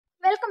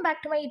Welcome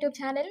back to my YouTube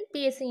channel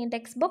PSC in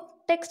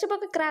text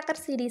book cracker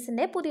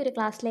സീരീസിൻ്റെ പുതിയൊരു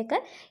ക്ലാസ്സിലേക്ക്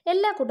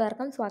എല്ലാ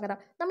കൂട്ടുകാർക്കും സ്വാഗതം.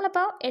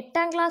 നമ്മളിപ്പോൾ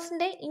 8ാം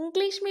ക്ലാസ്സിൻ്റെ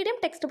ഇംഗ്ലീഷ് മീഡിയം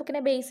ടെക്സ്റ്റ്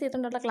ബുക്കിനെ ബേസ്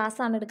ചെയ്തുകൊണ്ടുള്ള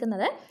ക്ലാസ്സാണ്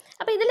എടുക്കുന്നത്.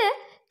 അപ്പോൾ ഇതിൽ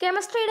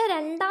കെമിസ്ട്രിയുടെ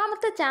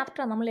 2ാമത്തെ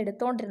ചാപ്റ്റർ നമ്മൾ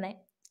എടുത്തുകൊണ്ടിരുന്നത്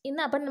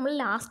ഇന്ന്. അപ്പം നമ്മൾ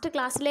ലാസ്റ്റ്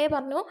ക്ലാസ്സിലേ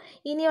പറഞ്ഞു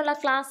ഇനിയുള്ള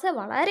ക്ലാസ്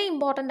വളരെ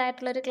ഇമ്പോർട്ടൻ്റ്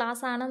ആയിട്ടുള്ളൊരു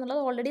ക്ലാസ്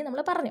ആണെന്നുള്ളത് ഓൾറെഡി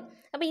നമ്മൾ പറഞ്ഞു.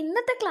 അപ്പോൾ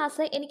ഇന്നത്തെ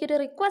ക്ലാസ് എനിക്കൊരു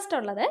റിക്വസ്റ്റ്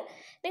ഉള്ളത്,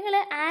 നിങ്ങൾ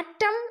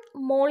ആറ്റം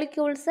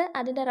മോളിക്യൂൾസ്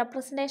അതിൻ്റെ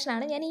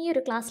റെപ്രസെൻറ്റേഷനാണ് ഞാൻ ഈ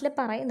ഒരു ക്ലാസ്സിൽ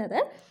പറയുന്നത്.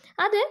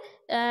 അത്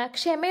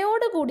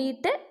ക്ഷമയോട്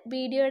കൂടിയിട്ട്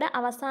വീഡിയോയുടെ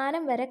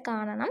അവസാനം വരെ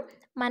കാണണം.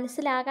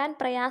 മനസ്സിലാകാൻ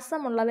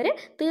പ്രയാസമുള്ളവർ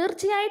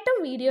തീർച്ചയായിട്ടും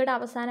വീഡിയോയുടെ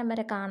അവസാനം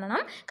വരെ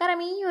കാണണം.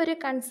 കാരണം ഈ ഒരു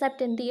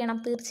കൺസെപ്റ്റ് എന്ത് ചെയ്യണം,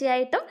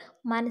 തീർച്ചയായിട്ടും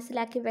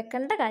മനസ്സിലാക്കി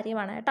വെക്കേണ്ട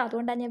കാര്യമാണ് കേട്ടോ.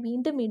 അതുകൊണ്ടാണ് ഞാൻ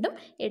വീണ്ടും വീണ്ടും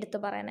എടുത്തു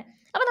പറയുന്നത്.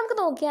 അപ്പോൾ നമുക്ക്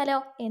നോക്കിയാലോ,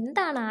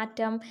 എന്താണ്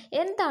ആറ്റം,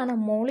 എന്താണ്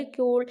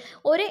മോളിക്യൂൾ,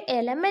 ഒരു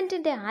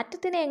എലമെൻറ്റിൻ്റെ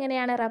ആറ്റത്തിനെ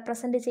എങ്ങനെയാണ്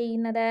റെപ്രസെൻ്റ്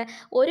ചെയ്യുന്നത്,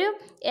 ഒരു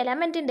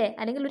എലമെൻറ്റിൻ്റെ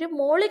അല്ലെങ്കിൽ ഒരു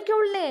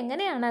മോളിക്യൂളിനെ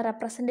എങ്ങനെയാണ്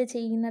റെപ്രസെൻ്റ്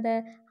ചെയ്യുന്നത്,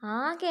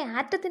 ആകെ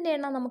ആറ്റത്തിൻ്റെ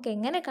എണ്ണം നമുക്ക്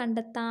എങ്ങനെ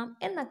കണ്ടെത്താം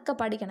എന്നൊക്കെ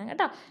പഠിക്കണം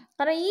കേട്ടോ.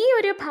 കാരണം ഈ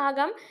ഒരു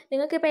ഭാഗം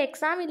നിങ്ങൾക്കിപ്പോൾ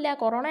എക്സാം ഇല്ല,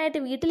 കൊറോണ ആയിട്ട്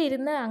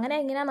വീട്ടിലിരുന്ന് അങ്ങനെ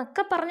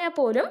എങ്ങനെയാണെന്നൊക്കെ പറഞ്ഞാൽ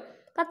പോലും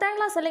 10ാം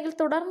ക്ലാസ് അല്ലെങ്കിൽ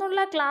തുടർന്നുള്ള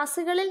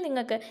ക്ലാസ്സുകളിൽ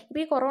നിങ്ങൾക്ക്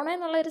ഇപ്പോൾ ഈ കൊറോണ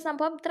എന്നുള്ള ഒരു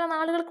സംഭവം ഇത്ര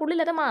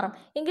നാളുകൾക്കുള്ളിൽ അത് മാറും,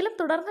 എങ്കിലും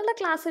തുടർന്നുള്ള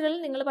ക്ലാസ്സുകളിൽ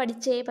നിങ്ങൾ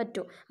പഠിച്ചേ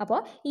പറ്റൂ. അപ്പോൾ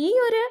ഈ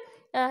ഒരു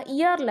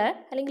ഇയറിൽ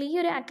അല്ലെങ്കിൽ ഈ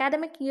ഒരു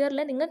അക്കാദമിക് ഇയറിൽ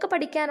നിങ്ങൾക്ക്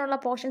പഠിക്കാനുള്ള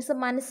പോർഷൻസ്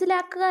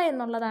മനസ്സിലാക്കുക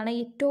എന്നുള്ളതാണ്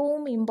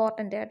ഏറ്റവും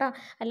ഇമ്പോർട്ടൻ്റ് കേട്ടോ.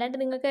 അല്ലാണ്ട്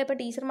നിങ്ങൾക്ക് ഇപ്പോൾ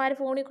ടീച്ചർമാർ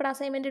ഫോണിൽ കൂടെ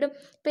അസൈൻമെൻ്റ് ഇടും.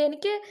 ഇപ്പോൾ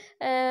എനിക്ക്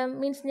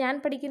മീൻസ് ഞാൻ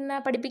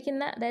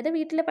പഠിപ്പിക്കുന്ന അതായത്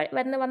വീട്ടിൽ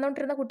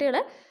വന്നുകൊണ്ടിരുന്ന കുട്ടികൾ,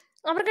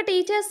 അവർക്ക്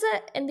ടീച്ചേഴ്സ്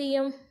എന്ത്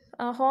ചെയ്യും,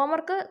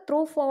 ഹോംവർക്ക് ത്രൂ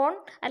ഫോൺ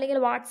അല്ലെങ്കിൽ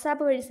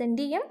വാട്സാപ്പ് വഴി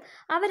സെൻഡ് ചെയ്യും.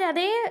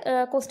 അവരതേ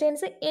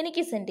ക്വസ്റ്റ്യൻസ്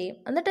എനിക്ക് സെൻഡ് ചെയ്യും.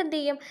 എന്നിട്ട് എന്ത്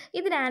ചെയ്യും,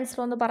 ഇതിന് ആൻസർ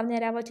ഒന്ന് പറഞ്ഞു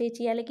തരാമോ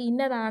ചേച്ചി, അല്ലെങ്കിൽ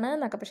ഇന്നതാണ്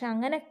എന്നൊക്കെ. പക്ഷേ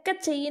അങ്ങനെയൊക്കെ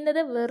ചെയ്യുന്നത്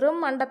വെറും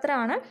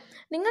മണ്ടത്തരമാണ്.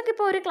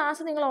 നിങ്ങൾക്കിപ്പോൾ ഒരു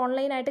ക്ലാസ് നിങ്ങൾ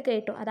ഓൺലൈനായിട്ട്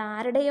കേട്ടു, അത്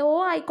ആരുടെയോ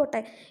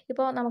ആയിക്കോട്ടെ.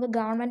 ഇപ്പോൾ നമുക്ക്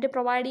ഗവൺമെൻറ്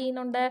പ്രൊവൈഡ്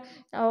ചെയ്യുന്നുണ്ട്,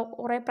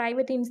 കുറേ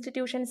പ്രൈവറ്റ്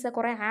ഇൻസ്റ്റിറ്റ്യൂഷൻസ്,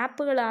 കുറേ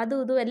ആപ്പുകൾ,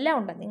 അതും ഇതും എല്ലാം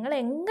ഉണ്ട്. നിങ്ങൾ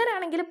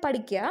എങ്ങനെയാണെങ്കിലും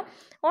പഠിക്കുക,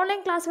 ഓൺലൈൻ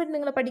ക്ലാസ് വഴി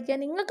നിങ്ങൾ പഠിക്കുക.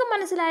 നിങ്ങൾക്ക്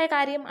മനസ്സിലായ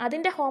കാര്യം,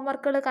 അതിൻ്റെ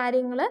ഹോംവർക്കുകൾ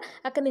കാര്യങ്ങൾ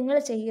ഒക്കെ നിങ്ങൾ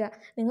ചെയ്യുക.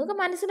 നിങ്ങൾക്ക്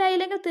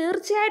മനസ്സിലായില്ലെങ്കിൽ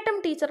തീർച്ചയായിട്ടും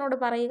ടീച്ചറിനോട്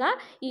പറയുക,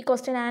 ഈ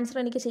ക്വസ്റ്റ്യൻ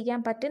ആൻസർ എനിക്ക് ചെയ്യാൻ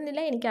പറ്റുന്നില്ല,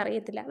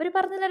 എനിക്കറിയത്തില്ല, അവർ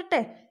പറഞ്ഞു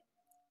തരട്ടെ.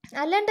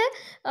 അല്ലാണ്ട്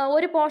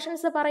ഒരു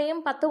പോർഷൻസ് പറയും,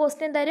 10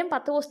 ക്വസ്റ്റ്യൻ തരും,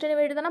 10 ക്വസ്റ്റ്യനും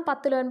എഴുതണം,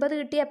 10ൽ 9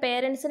 കിട്ടിയ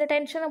പേരൻസിന്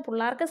ടെൻഷനും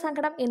പിള്ളേർക്ക്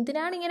സങ്കടം.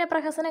 എന്തിനാണ് ഇങ്ങനെ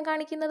പ്രഹസനം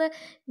കാണിക്കുന്നത്?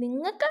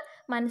 നിങ്ങൾക്ക്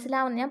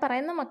മനസ്സിലാവും, ഞാൻ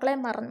പറയുന്ന മക്കളെ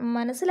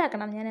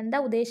മനസ്സിലാക്കണം ഞാൻ എന്താ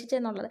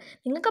ഉദ്ദേശിച്ചതെന്നുള്ളത്.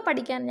 നിങ്ങൾക്ക്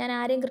പഠിക്കാൻ ഞാൻ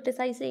ആരെയും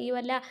ക്രിട്ടിസൈസ്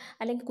ചെയ്യുമല്ല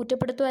അല്ലെങ്കിൽ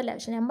കുറ്റപ്പെടുത്തുമല്ല.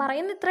 പക്ഷെ ഞാൻ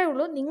പറയുന്ന ഇത്രയേ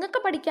ഉള്ളൂ,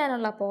 നിങ്ങൾക്ക്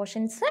പഠിക്കാനുള്ള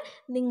പോർഷൻസ്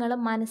നിങ്ങൾ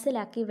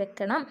മനസ്സിലാക്കി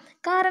വെക്കണം.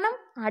 കാരണം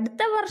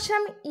അടുത്ത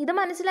വർഷം ഇത്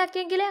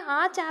മനസ്സിലാക്കിയെങ്കിലേ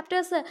ആ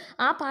ചാപ്റ്റേഴ്സ്,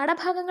 ആ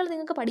പാഠഭാഗങ്ങൾ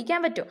നിങ്ങൾക്ക്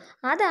പഠിക്കാൻ പറ്റൂ.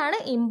 അതാണ്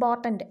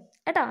ഇമ്പോർട്ടൻറ്റ്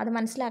കേട്ടോ, അത്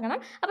മനസ്സിലാക്കണം.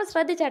 അപ്പോൾ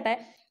ശ്രദ്ധിച്ചേട്ടെ,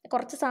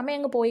 കുറച്ച് സമയം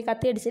അങ്ങ് പോയി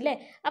കത്തിയടിച്ചില്ലേ.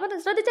 അപ്പോൾ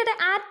ശ്രദ്ധിച്ചേട്ടെ,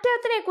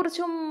 ആറ്റത്തിനെ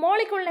കുറിച്ചും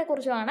മോളിക്യൂളിനെ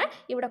കുറിച്ചുമാണ്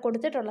ഇവിടെ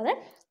കൊടുത്തിട്ടുള്ളത്.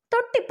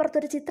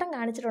 തൊട്ടിപ്പുറത്തൊരു ചിത്രം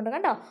കാണിച്ചിട്ടുണ്ട്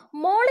കണ്ടോ,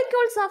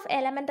 മോളിക്യൂൾസ് ഓഫ്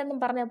എലമെൻ്റ് എന്നും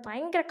പറഞ്ഞ്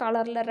ഭയങ്കര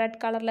കളറിൽ, റെഡ്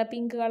കളറിൽ,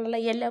 പിങ്ക് കളറിൽ,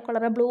 യെല്ലോ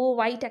കളർ, ബ്ലൂ,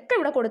 വൈറ്റ് ഒക്കെ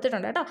ഇവിടെ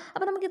കൊടുത്തിട്ടുണ്ട് കേട്ടോ.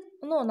 അപ്പോൾ നമുക്ക്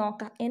ഒന്ന്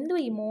നോക്കാം, എന്തോ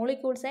ഈ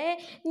മോളിക്യൂൾസ്.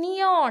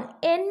 നിയോൺ,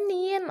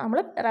 NEN നമ്മൾ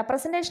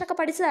റെപ്രസെൻറ്റേഷനൊക്കെ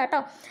പഠിച്ചതാണ്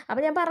കേട്ടോ.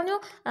 അപ്പോൾ ഞാൻ പറഞ്ഞു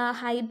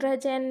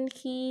ഹൈഡ്രജൻ,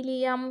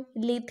 ഹീലിയം,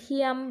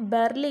 ലിഥിയം,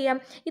 ബെർലിയം,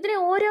 ഇതിനെ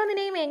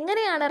ഓരോന്നിനെയും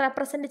എങ്ങനെയാണ്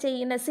റെപ്രസെൻറ്റ്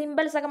ചെയ്യുന്നത്,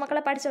 സിമ്പിൾസ് ഒക്കെ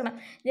മക്കളെ പഠിച്ചോണം.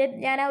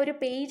 ഞാൻ ആ ഒരു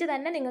പേജ്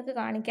തന്നെ നിങ്ങൾക്ക്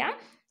കാണിക്കാം,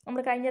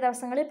 നമ്മൾ കഴിഞ്ഞ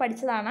ദിവസങ്ങളിൽ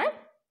പഠിച്ചതാണ്.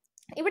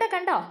 ഇവിടെ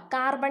കണ്ടോ,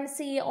 carbon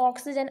C,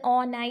 oxygen O,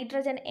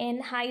 nitrogen N,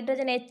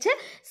 hydrogen H,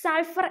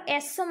 sulphur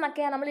S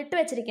എന്നൊക്കെയാണ് നമ്മൾ ഇട്ട്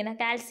വെച്ചിരിക്കുന്നത്.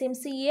 Calcium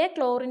Ca,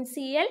 chlorine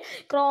Cl,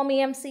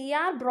 chromium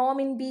Cr,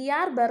 bromine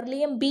Br,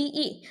 beryllium Be.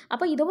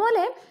 അപ്പോൾ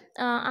ഇതുപോലെ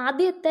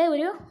ആദ്യത്തെ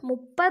ഒരു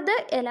 30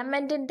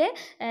 എലമെൻറ്റിൻ്റെ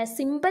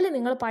സിമ്പൽ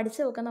നിങ്ങൾ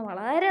പഠിച്ചു വെക്കുന്നത്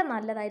വളരെ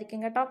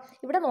നല്ലതായിരിക്കും കേട്ടോ.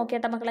 ഇവിടെ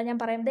നോക്കിയേട്ടാ മക്കളെ, ഞാൻ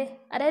പറയുന്നത്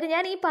അതായത്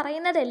ഞാൻ ഈ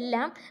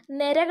പറയുന്നതെല്ലാം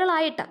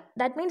നിരകളായിട്ടാണ്,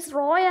 ദാറ്റ് മീൻസ്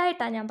റോ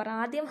ആയിട്ടാണ് ഞാൻ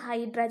പറയുന്നത്. ആദ്യം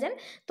ഹൈഡ്രജൻ,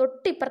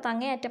 തൊട്ടിപ്പുറത്ത്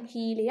അങ്ങേയറ്റം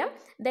helium,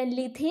 then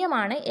ലിഥിയമാണ്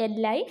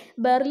Li,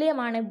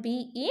 ബെർലിയമാണ് Be,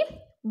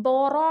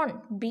 boron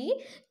B,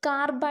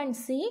 carbon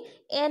C,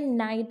 N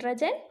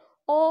nitrogen,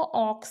 O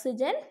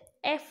oxygen,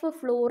 F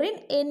fluorine,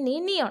 Ne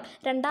neon.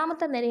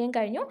 രണ്ടാമത്തെ നിരയും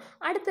കഴിഞ്ഞു.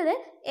 അടുത്തത്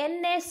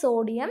Na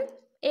sodium,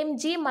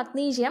 Mg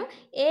magnesium,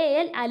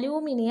 Al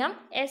aluminium,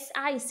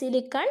 Si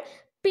silicon,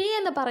 P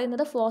എന്ന്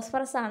പറയുന്നത്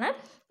ഫോസ്ഫറസ് ആണ്,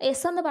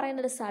 S എന്ന്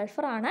പറയുന്നത്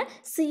സൾഫർ ആണ്,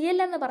 Cl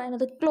എന്ന്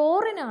പറയുന്നത്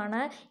ക്ലോറിൻ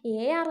ആണ്,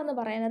 Ar എന്ന്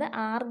പറയുന്നത്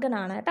ആർഗൺ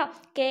ആണ് കേട്ടോ,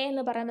 K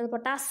എന്ന് പറയുന്നത്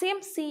പൊട്ടാസ്യം,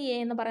 Ca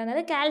എന്ന്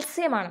പറയുന്നത്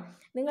കാൽസ്യം ആണ്.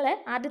 നിങ്ങൾ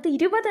ആദ്യത്തെ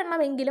 20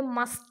 എണ്ണമെങ്കിലും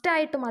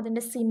മസ്റ്റായിട്ടും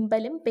അതിൻ്റെ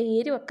സിമ്പലും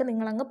പേരും ഒക്കെ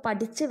നിങ്ങളങ്ങ്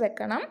പഠിച്ച്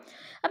വെക്കണം.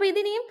 അപ്പോൾ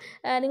ഇതിനെയും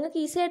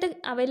നിങ്ങൾക്ക് ഈസി ആയിട്ട്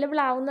അവൈലബിൾ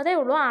ആവുന്നതേ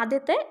ഉള്ളൂ.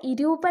 ആദ്യത്തെ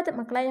 20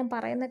 മക്കളെ ഞാൻ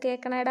പറയുന്നത്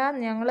കേൾക്കണേടാ,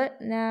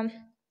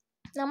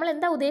 നമ്മൾ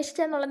എന്താ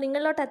ഉദ്ദേശിച്ചതെന്നുള്ളത്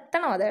നിങ്ങളിലോട്ട്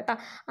എത്തണം അത് കേട്ടോ.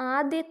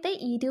 ആദ്യത്തെ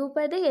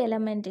 20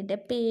 എലമെൻറ്റിൻ്റെ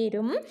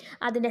പേരും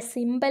അതിൻ്റെ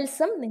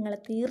സിമ്പിൾസും നിങ്ങൾ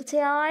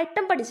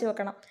തീർച്ചയായിട്ടും പഠിച്ചു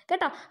വെക്കണം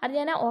കേട്ടോ. അത്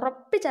ഞാൻ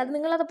ഉറപ്പിച്ച്, അത്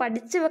നിങ്ങളത്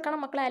പഠിച്ചു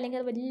വെക്കണം മക്കളെ,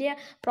 അല്ലെങ്കിൽ അത് വലിയ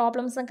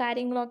പ്രോബ്ലംസും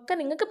കാര്യങ്ങളും ഒക്കെ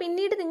നിങ്ങൾക്ക്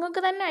പിന്നീട്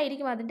നിങ്ങൾക്ക് തന്നെ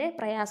ആയിരിക്കും അതിൻ്റെ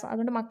പ്രയാസം.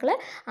 അതുകൊണ്ട് മക്കൾ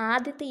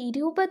ആദ്യത്തെ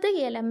 20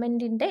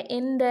 എലമെൻറ്റിൻ്റെ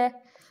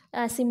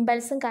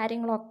സിമ്പിൾസും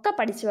കാര്യങ്ങളൊക്കെ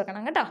പഠിച്ചു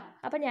വെക്കണം കേട്ടോ.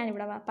 അപ്പോൾ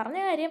ഞാനിവിടെ പറഞ്ഞ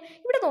കാര്യം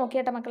ഇവിടെ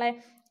നോക്കിയേട്ടെ മക്കളെ,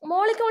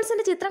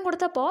 മോളിക്യൂൾസിൻ്റെ ചിത്രം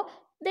കൊടുത്തപ്പോൾ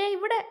ദേ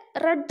ഇവിടെ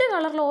റെഡ്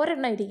കളറിൽ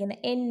ഒരെണ്ണം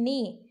ഇരിക്കുന്നത്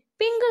NE,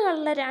 പിങ്ക്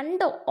കളറിൽ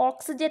 2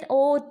 ഓക്സിജൻ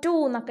O2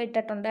 എന്നൊക്കെ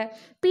ഇട്ടിട്ടുണ്ട്,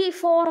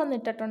 P4 എന്ന്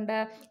ഇട്ടിട്ടുണ്ട്,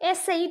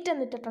 S8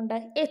 എന്ന് ഇട്ടിട്ടുണ്ട്,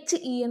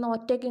 HE എന്ന്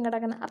ഒറ്റയ്ക്കും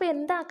കിടക്കുന്നത്. അപ്പോൾ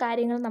എന്താ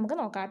കാര്യങ്ങൾ നമുക്ക്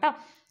നോക്കാം കേട്ടോ.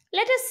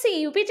 Let us see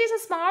which is the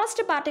smallest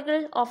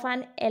particle of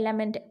an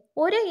element.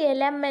 ഒരു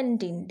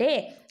എലമെൻറ്റിൻ്റെ,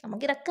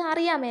 നമുക്കിതൊക്കെ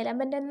അറിയാം,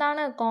 എലമെൻ്റ്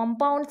എന്താണ്,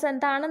 കോമ്പൗണ്ട്സ്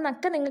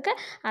എന്താണെന്നൊക്കെ നിങ്ങൾക്ക്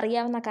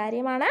അറിയാവുന്ന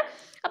കാര്യമാണ്.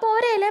 അപ്പോൾ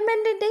ഒരു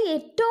എലമെൻറ്റിൻ്റെ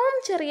ഏറ്റവും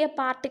ചെറിയ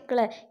പാർട്ടിക്കിൾ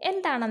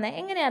എന്താണെന്ന്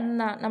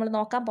എങ്ങനെയാണെന്ന് നമ്മൾ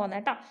നോക്കാൻ പോകുന്നത്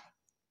കേട്ടോ.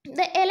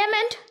 The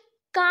element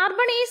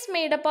carbon is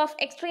made up of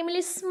extremely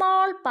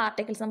small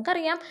particles.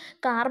 നമുക്കറിയാം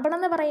കാർബൺ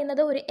എന്ന്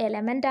പറയുന്നത് ഒരു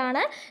എലമെൻ്റ്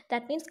ആണ്.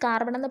 ദാറ്റ് മീൻസ്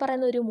കാർബൺ എന്ന്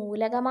പറയുന്ന ഒരു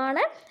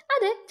മൂലകമാണ്.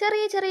 അത്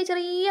ചെറിയ ചെറിയ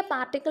ചെറിയ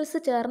പാർട്ടിക്കിൾസ്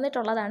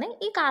ചേർന്നിട്ടുള്ളതാണ്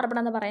ഈ കാർബൺ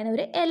എന്ന് പറയുന്ന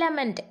ഒരു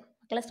എലമെൻറ്റ്.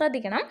 മക്കളെ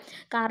ശ്രദ്ധിക്കണം,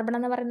 കാർബൺ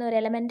എന്ന് പറയുന്ന ഒരു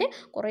എലമെൻറ്റ്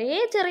കുറേ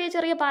ചെറിയ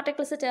ചെറിയ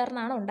പാർട്ടിക്കിൾസ്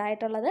ചേർന്നാണ്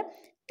ഉണ്ടായിട്ടുള്ളത്.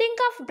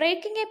 Think of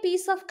breaking A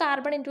piece of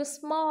carbon in to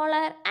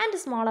smaller and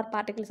smaller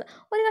particles.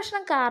 ഒരു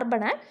കഷ്ണം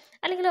കാർബണ്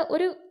അല്ലെങ്കിൽ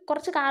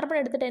കുറച്ച് കാർബൺ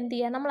എടുത്തിട്ട് എന്ത്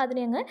ചെയ്യുക, നമ്മൾ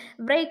അതിനെ അങ്ങ്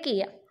ബ്രേക്ക്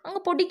ചെയ്യുക,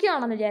 അങ്ങ്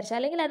പൊടിക്കുകയാണെന്ന് വിചാരിച്ചാൽ,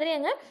 അല്ലെങ്കിൽ അതിനെ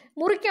അങ്ങ്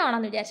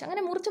മുറിക്കുകയാണെന്ന് വിചാരിച്ചാൽ,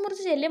 അങ്ങനെ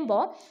മുറിച്ച്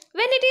ചെല്ലുമ്പോൾ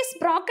when it is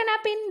broken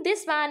up in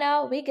this manor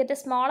we get the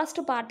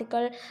smallest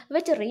particle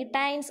which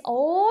റീടൈൻസ്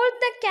all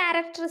the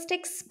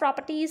characteristics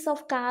properties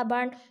of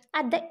carbon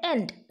at the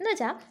end. എന്ന്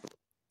വെച്ചാൽ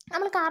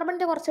നമ്മൾ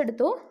കാർബണിൻ്റെ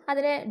കുറച്ചെടുത്തു,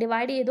 അതിനെ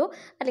ഡിവൈഡ് ചെയ്തു,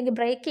 അല്ലെങ്കിൽ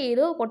ബ്രേക്ക്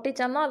ചെയ്തു,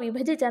 പൊട്ടിച്ചെന്നോ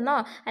വിഭജിച്ചെന്നോ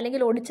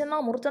അല്ലെങ്കിൽ ഒടിച്ചെന്നോ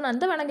മുറിച്ചെന്നോ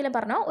എന്ത് വേണമെങ്കിലും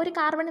പറഞ്ഞോ, ഒരു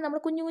കാർബണിനെ നമ്മൾ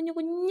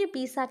കുഞ്ഞു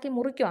പീസാക്കി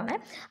മുറിക്കുവാണ്.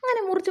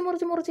 അങ്ങനെ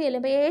മുറിച്ച്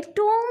ചെല്ലുമ്പോൾ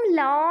ഏറ്റവും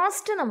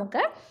ലാസ്റ്റ്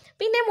നമുക്ക്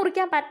പിന്നെ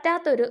മുറിക്കാൻ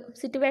പറ്റാത്തൊരു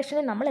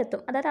സിറ്റുവേഷനിൽ നമ്മൾ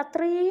എത്തും. അതായത്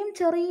അത്രയും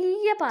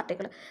ചെറിയ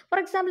പാർട്ടിക്കിൾ. ഫോർ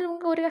എക്സാമ്പിൾ,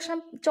 നിങ്ങൾക്ക് ഒരു കഷ്ണം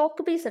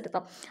ചോക്ക് പീസ്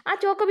എടുത്തോ, ആ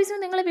ചോക്ക് പീസിന്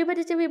നിങ്ങൾ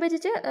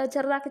വിഭജിച്ച്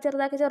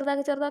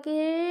ചെറുതാക്കി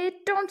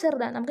ഏറ്റവും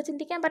ചെറുതാണ്, നമുക്ക്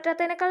ചിന്തിക്കാൻ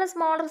പറ്റാത്തതിനേക്കാൾ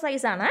സ്മോളർ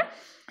സൈസാണ്.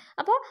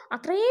 അപ്പോൾ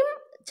അത്രയും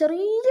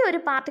ചെറിയൊരു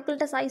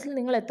പാർട്ടിക്കിളിൻ്റെ സൈസിൽ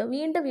നിങ്ങളെത്തും,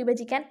 വീണ്ടും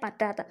വിഭജിക്കാൻ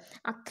പറ്റാത്ത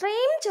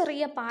അത്രയും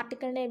ചെറിയ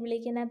പാർട്ടിക്കിളിനെ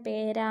വിളിക്കുന്ന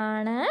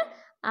പേരാണ്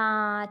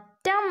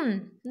ആറ്റം.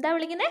 എന്താ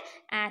വിളിക്കുന്നത്?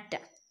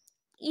 ആറ്റം.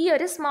 ഈ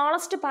ഒരു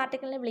സ്മോളസ്റ്റ്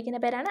പാർട്ടിക്കിളിനെ വിളിക്കുന്ന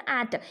പേരാണ്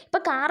ആറ്റം.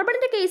 ഇപ്പോൾ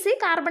കാർബണിൻ്റെ കേസ്,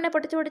 കാർബണിനെ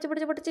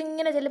പൊട്ടിച്ച്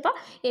ഇങ്ങനെ ചെല്ലുമ്പോൾ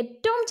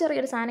ഏറ്റവും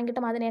ചെറിയൊരു സാധനം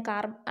കിട്ടും, അതിനെ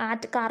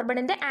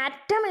കാർബണിൻ്റെ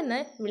ആറ്റം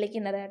എന്ന്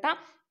വിളിക്കുന്നത് കേട്ടോ.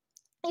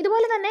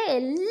 ഇതുപോലെ തന്നെ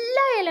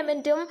എല്ലാ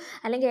എലമെൻറ്റും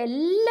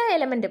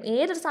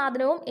ഏതൊരു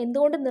സാധനവും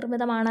എന്തുകൊണ്ട്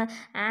നിർമ്മിതമാണ്?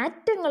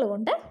 ആറ്റങ്ങൾ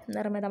കൊണ്ട്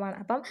നിർമ്മിതമാണ്.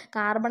 അപ്പം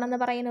കാർബൺ എന്ന്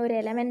പറയുന്ന ഒരു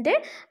എലമെൻറ്റ്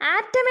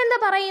ആറ്റം എന്ന്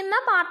പറയുന്ന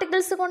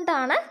പാർട്ടിക്കിൾസ്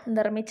കൊണ്ടാണ്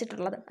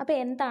നിർമ്മിച്ചിട്ടുള്ളത്. അപ്പോൾ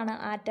എന്താണ്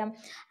atom?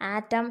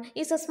 Atom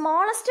is A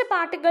smallest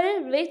particle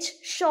which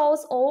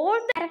shows all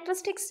the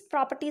characteristics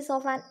properties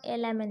of an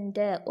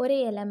element. ഒരു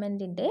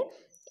എലമെൻറ്റിൻ്റെ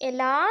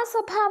എല്ലാ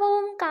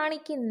സ്വഭാവവും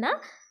കാണിക്കുന്ന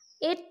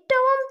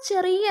ഏറ്റവും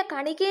ചെറിയ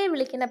കണികയെ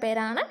വിളിക്കുന്ന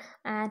പേരാണ്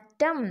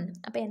ആറ്റം.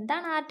 അപ്പോൾ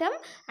എന്താണ് atom?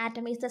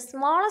 Atom is the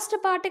smallest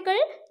particle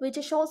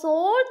which shows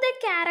all the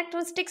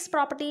characteristics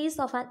properties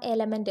of an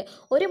element.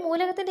 ഒരു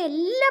മൂലകത്തിൻ്റെ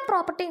എല്ലാ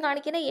പ്രോപ്പർട്ടിയും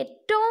കാണിക്കുന്ന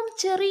ഏറ്റവും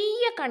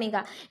ചെറിയ കണിക,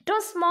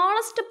 ഏറ്റവും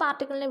സ്മോളസ്റ്റ്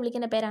പാർട്ടിക്കിളിനെ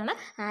വിളിക്കുന്ന പേരാണ്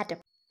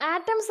atom.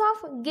 Atoms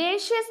of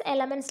gaseous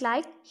elements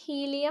like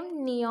helium,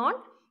 neon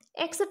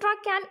etcetera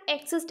can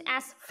exist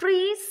as free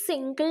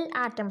single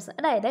atoms.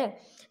 അതായത്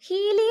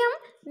ഹീലിയം,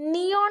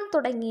 നിയോൺ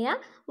തുടങ്ങിയ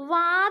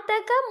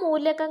വാതക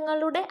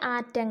മൂലകങ്ങളുടെ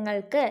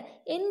ആറ്റങ്ങൾക്ക്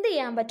എന്ത്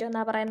ചെയ്യാൻ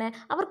പറ്റുമെന്നാണ് പറയുന്നത്?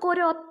 അവർക്ക്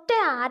ഒരൊറ്റ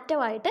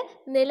ആറ്റമായിട്ട്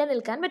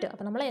നിലനിൽക്കാൻ പറ്റും.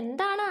 അപ്പോൾ നമ്മൾ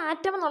എന്താണ്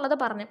ആറ്റം എന്നുള്ളത്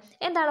പറഞ്ഞു.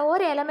 എന്താണ്?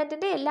 ഒരു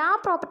എലമെൻറ്റിൻ്റെ എല്ലാ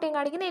പ്രോപ്പർട്ടിയും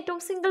കാണിക്കുന്ന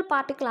ഏറ്റവും സിംഗിൾ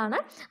പാർട്ടിക്കിളാണ്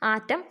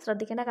ആറ്റം.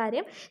 ശ്രദ്ധിക്കേണ്ട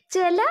കാര്യം,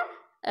 ചില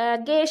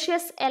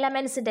ഗേഷ്യസ്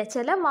എലമെൻസിൻ്റെ,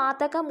 ചില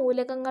വാതക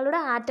മൂലകങ്ങളുടെ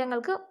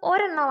ആറ്റങ്ങൾക്ക്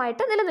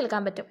ഒരെണ്ണമായിട്ട്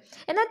നിലനിൽക്കാൻ പറ്റും.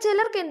 എന്നാൽ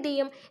ചിലർക്ക് എന്ത്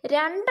ചെയ്യും?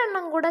 2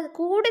 എണ്ണം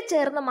കൂടി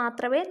ചേർന്ന്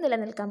മാത്രമേ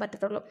നിലനിൽക്കാൻ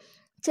പറ്റത്തുള്ളൂ.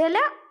 ചില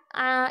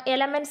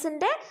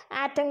എലമെൻസിൻ്റെ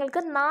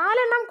ആറ്റങ്ങൾക്ക്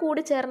 4 എണ്ണം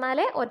കൂടി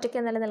ചേർന്നാലേ ഒറ്റയ്ക്ക്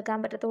നിലനിൽക്കാൻ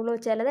പറ്റത്തുള്ളൂ.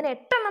 ചിലതിന്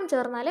 8 എണ്ണം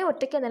ചേർന്നാലേ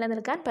ഒറ്റയ്ക്ക്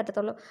നിലനിൽക്കാൻ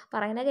പറ്റത്തുള്ളൂ.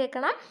 പറയുന്നത്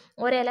കേൾക്കണം.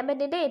 ഒരു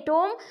എലമെൻറ്റിൻ്റെ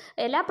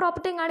എല്ലാ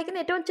പ്രോപ്പർട്ടിയും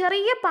കാണിക്കുന്ന ഏറ്റവും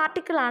ചെറിയ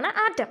പാർട്ടിക്കിളാണ്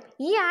ആറ്റം.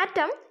 ഈ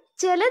ആറ്റം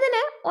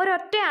ചിലതിന്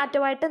ഒരൊറ്റ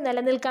ആറ്റമായിട്ട്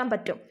നിലനിൽക്കാൻ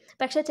പറ്റും.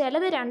 പക്ഷേ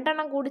ചിലത് 2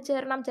 എണ്ണം കൂടി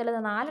ചേരണം, ചിലത്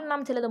 4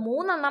 എണ്ണം, ചിലത്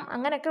 3 എണ്ണം,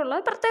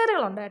 അങ്ങനെയൊക്കെയുള്ള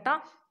പ്രത്യേകതകളുണ്ട് കേട്ടോ.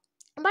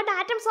 But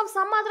atoms of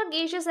some other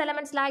gaseous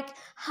elements like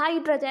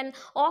hydrogen,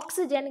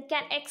 oxygen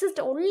can exist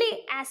only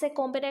as a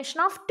combination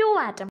of 2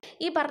 atoms.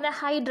 ഈ പറഞ്ഞ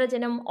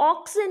ഹൈഡ്രജനും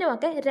ഓക്സിജനും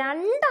ഒക്കെ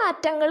 2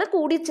 ആറ്റങ്ങൾ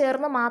കൂടി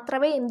ചേർന്ന്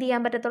മാത്രമേ എന്ത്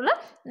ചെയ്യാൻ പറ്റത്തുള്ളൂ?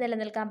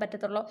 നിലനിൽക്കാൻ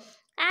പറ്റത്തുള്ളൂ.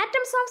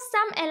 Atoms of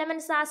some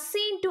elements are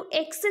seen to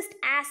exist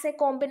as a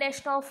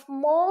combination of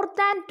more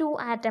than 2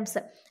 atoms.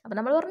 അപ്പോൾ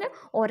നമ്മൾ പറഞ്ഞു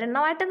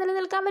ഒരെണ്ണമായിട്ട്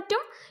നിലനിൽക്കാൻ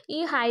പറ്റും. ഈ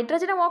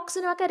ഹൈഡ്രജനും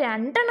ഓക്സിജനും ഒക്കെ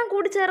 2 എണ്ണം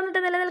കൂടി ചേർന്നിട്ട്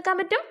നിലനിൽക്കാൻ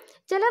പറ്റും.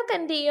 ചിലർക്ക്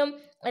എന്ത് ചെയ്യും?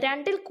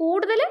 2ൽ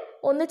കൂടുതൽ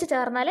ഒന്നിച്ച്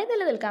ചേർന്നാലേ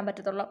നിലനിൽക്കാൻ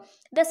പറ്റത്തുള്ളൂ.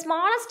 The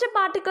smallest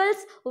particles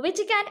which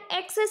can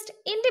exist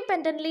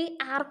independently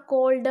are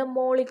called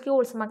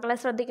molecules. മക്കളെ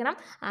ശ്രദ്ധിക്കണം.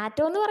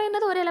 ആറ്റം എന്ന്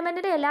പറയുന്നത് ഒരു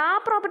എലമെൻറ്റിൻ്റെ എല്ലാ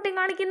പ്രോപ്പർട്ടിയും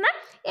കാണിക്കുന്ന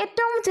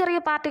ഏറ്റവും ചെറിയ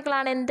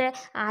പാർട്ടിക്കിളാണ് എന്ത്?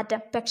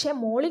 ആറ്റം. പക്ഷേ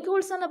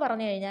മോളിക്യൂൾസ് എന്ന്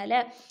പറഞ്ഞു കഴിഞ്ഞാൽ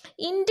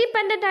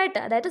ഇൻഡിപെൻഡൻ്റ് ആയിട്ട്,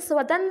 അതായത്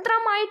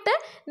സ്വതന്ത്രമായിട്ട്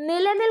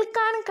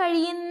നിലനിൽക്കാൻ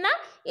കഴിയുന്ന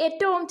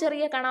ഏറ്റവും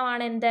ചെറിയ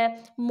കണമാണ് എന്ത്?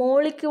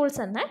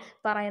 മോളിക്യൂൾസ് എന്ന്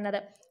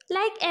പറയുന്നത്.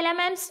 Like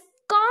elements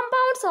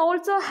compounds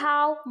also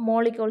have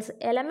molecules.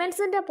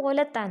 എലമെൻസിൻ്റെ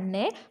പോലെ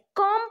തന്നെ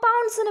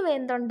കോമ്പൗണ്ട്സിനും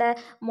എന്തുണ്ട്?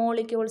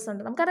 മോളിക്യൂൾസ്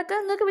ഉണ്ട്. നമുക്കതൊക്കെ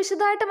നിങ്ങൾക്ക്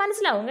വിശദമായിട്ട്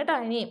മനസ്സിലാവും കേട്ടോ.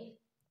 ഇനി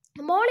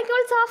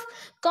molecules of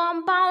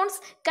compounds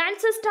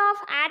consist of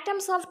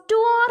atoms of two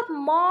or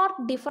more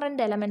different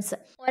elements.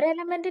 ഒരു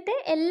എലമെൻറ്റിൻ്റെ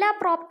എല്ലാ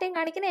പ്രോപ്പർട്ടിയും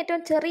കാണിക്കുന്ന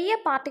ഏറ്റവും ചെറിയ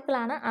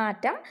പാർട്ടിക്കിളാണ്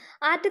ആറ്റം.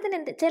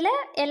 ആറ്റത്തിന് ചില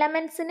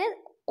എലമെൻസിന്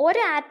ഒരു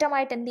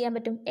ആറ്റമായിട്ട് എന്ത് ചെയ്യാൻ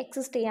പറ്റും?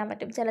 എക്സിസ്റ്റ് ചെയ്യാൻ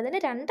പറ്റും. ചിലതിന്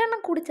രണ്ടെണ്ണം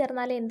കൂടി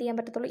ചേർന്നാലേ എന്ത് ചെയ്യാൻ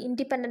പറ്റത്തുള്ളൂ?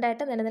 ഇൻഡിപെൻഡൻ്റ്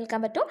ആയിട്ട് നിലനിൽക്കാൻ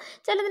പറ്റും.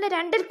 ചിലതിന്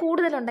രണ്ടിൽ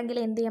കൂടുതലുണ്ടെങ്കിൽ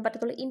എന്ത് ചെയ്യാൻ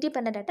പറ്റത്തുള്ളൂ?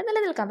 ഇൻഡിപെൻഡൻ്റ് ആയിട്ട്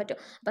നിലനിൽക്കാൻ പറ്റും.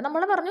 അപ്പോൾ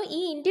നമ്മൾ പറഞ്ഞു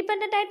ഈ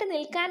ഇൻഡിപെൻഡൻ്റ് ആയിട്ട്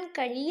നിൽക്കാൻ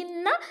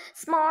കഴിയുന്ന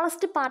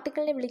സ്മോളസ്റ്റ്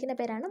പാർട്ടിക്കിളിനെ വിളിക്കുന്ന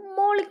പേരാണ്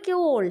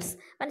മോളിക്യൂൾസ്.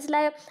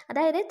 മനസ്സിലായോ?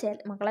 അതായത്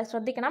മക്കളെ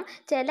ശ്രദ്ധിക്കണം,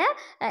 ചില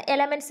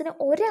എലമെൻസിന്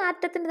ഒരു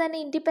ആറ്റത്തിന് തന്നെ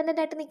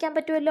ഇൻഡിപെൻഡൻ്റ് ആയിട്ട് നിൽക്കാൻ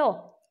പറ്റുമല്ലോ.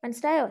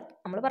 മനസ്സിലായോ?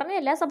 നമ്മൾ പറഞ്ഞ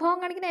എല്ലാ സ്വഭാവം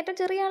കാണിക്കുന്ന ഏറ്റവും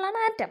ചെറിയ ആളാണ്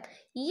ആറ്റം.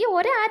 ഈ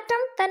ഒരു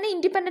ആറ്റം തന്നെ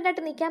ഇൻഡിപെൻഡൻ്റ്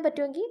ആയിട്ട് നിൽക്കാൻ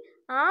പറ്റുമെങ്കിൽ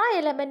ആ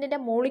എലമെൻറ്റിൻ്റെ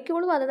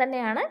മോളിക്യൂളും അത്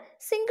തന്നെയാണ്,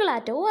 സിംഗിൾ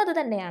ആറ്റവും അത്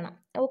തന്നെയാണ്.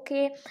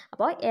 ഓക്കെ,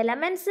 അപ്പോൾ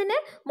എലമെൻസിന്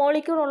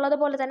മോളിക്യൂൾ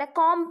ഉള്ളതുപോലെ തന്നെ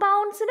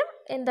കോമ്പൗണ്ട്സിനും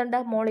എന്തുണ്ട്?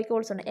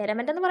 മോളിക്യൂൾസ് ഉണ്ട്.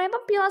 എലമെൻ്റ് എന്ന്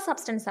പറയുമ്പോൾ പ്യുവർ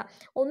സബ്സ്റ്റൻസാണ്.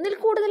 ഒന്നിൽ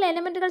കൂടുതൽ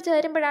എലമെൻറ്റുകൾ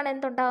ചേരുമ്പോഴാണ്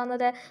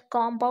എന്തുണ്ടാകുന്നത്?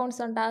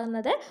 കോമ്പൗണ്ട്സ്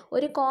ഉണ്ടാകുന്നത്.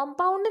 ഒരു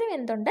കോമ്പൗണ്ടിനും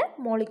എന്തുണ്ട്?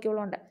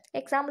 മോളിക്യൂളുണ്ട്.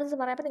 എക്സാമ്പിൾസ്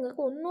പറയുമ്പോൾ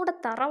നിങ്ങൾക്ക് ഒന്നുകൂടെ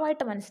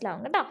തറവായിട്ട്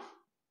മനസ്സിലാവും കേട്ടോ.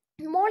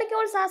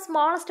 Molecules R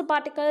smallest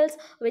particles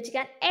which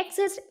can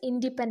exist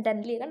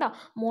independently. കണ്ടോ,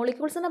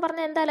 മോളിക്യൂൾസ് എന്ന്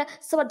പറഞ്ഞാൽ എന്താണ്?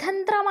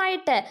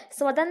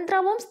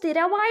 സ്വതന്ത്രവും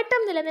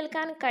സ്ഥിരമായിട്ടും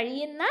നിലനിൽക്കാൻ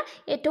കഴിയുന്ന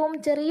ഏറ്റവും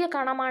ചെറിയ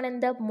കണമാണ്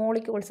എന്ത്?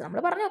 മോളിക്യൂൾസ്.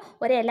 നമ്മൾ പറഞ്ഞു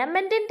ഒരു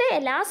എലമെൻറ്റിൻ്റെ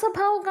എല്ലാ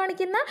സ്വഭാവവും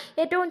കാണിക്കുന്ന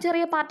ഏറ്റവും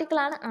ചെറിയ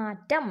പാർട്ടിക്കിളാണ്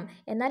ആറ്റം.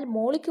 എന്നാൽ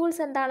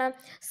മോളിക്യൂൾസ് എന്താണ്?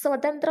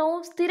 സ്വതന്ത്രവും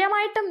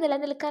സ്ഥിരമായിട്ടും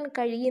നിലനിൽക്കാൻ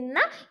കഴിയുന്ന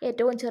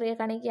ഏറ്റവും ചെറിയ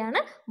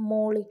കണികയാണ്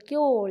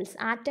മോളിക്യൂൾസ്.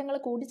 ആറ്റങ്ങൾ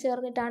കൂടി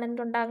ചേർന്നിട്ടാണ്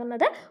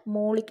എന്തുണ്ടാകുന്നത്?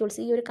 മോളിക്യൂൾസ്.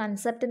 ഈ ഒരു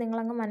കൺസെപ്റ്റ്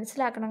നിങ്ങളങ്ങ്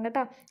മനസ്സിലാക്കണം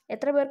കേട്ടോ.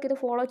 എത്ര പേർക്ക് ഇത്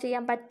ഫോളോ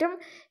ചെയ്യാൻ പറ്റും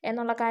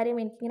എന്നുള്ള കാര്യം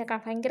എനിക്കിങ്ങനെ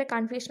ഭയങ്കര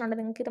കൺഫ്യൂഷൻ ഉണ്ട്.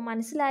 നിങ്ങൾക്കിത്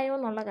മനസ്സിലായോ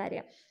എന്നുള്ള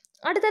കാര്യം.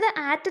 അടുത്തത്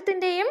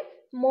ആറ്റത്തിൻ്റെയും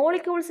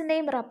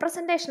മോളിക്യൂൾസിൻ്റെയും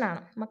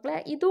റെപ്രസെൻറ്റേഷനാണ്. മക്കളെ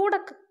ഇതൂടെ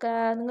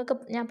നിങ്ങൾക്ക്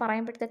ഞാൻ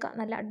പറയുമ്പോഴത്തേക്ക്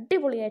നല്ല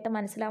അടിപൊളിയായിട്ട്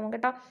മനസ്സിലാവും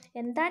കേട്ടോ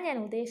എന്താ ഞാൻ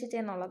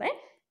ഉദ്ദേശിച്ചതെന്നുള്ളത്.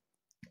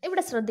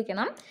 ഇവിടെ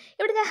ശ്രദ്ധിക്കണം,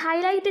 ഇവിടെ ഞാൻ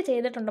ഹൈലൈറ്റ്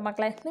ചെയ്തിട്ടുണ്ട്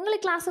മക്കളെ. നിങ്ങൾ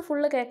ഈ ക്ലാസ്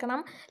ഫുള്ള്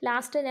കേൾക്കണം.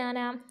 ലാസ്റ്റ് ഞാൻ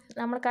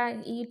നമ്മൾക്ക്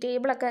ഈ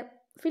ടേബിളൊക്കെ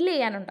ഫില്ല്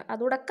ചെയ്യാനുണ്ട്.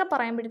 അതോടൊക്കെ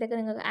പറയുമ്പോഴത്തേക്ക്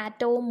നിങ്ങൾക്ക്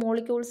ആറ്റവും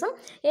മോളിക്യൂൾസും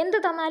എന്ത്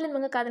തന്നാലും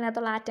നിങ്ങൾക്ക്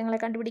അതിനകത്തുള്ള ആറ്റങ്ങളെ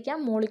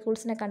കണ്ടുപിടിക്കാം,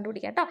 മോളിക്യൂൾസിനെ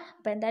കണ്ടുപിടിക്കാം കേട്ടോ.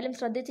 അപ്പോൾ എന്തായാലും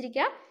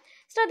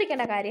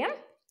ശ്രദ്ധിക്കേണ്ട കാര്യം,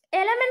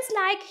 elements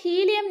like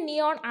helium,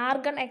 neon,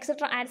 argon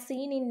etcetera are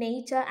seen in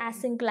nature as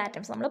single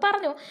atoms. നമ്മൾ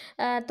പറഞ്ഞു,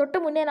 തൊട്ട്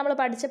മുന്നേ നമ്മൾ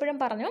പഠിച്ചപ്പോഴും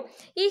പറഞ്ഞു,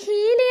 ഈ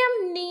ഹീലിയം,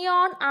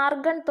 നിയോൺ,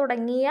 ആർഗൺ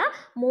തുടങ്ങിയ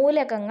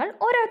മൂലകങ്ങൾ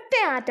ഒരൊറ്റ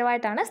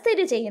ആറ്റമായിട്ടാണ്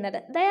സ്ഥിതി ചെയ്യുന്നത്.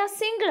 ദേ ആർ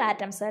സിംഗിൾ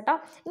ആറ്റംസ് കേട്ടോ.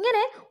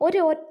 ഇങ്ങനെ ഒരു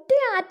ഒറ്റ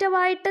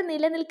ആറ്റമായിട്ട്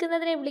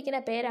നിലനിൽക്കുന്നതിനെ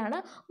വിളിക്കുന്ന പേരാണ്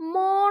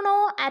മോണോ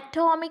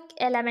അറ്റോമിക്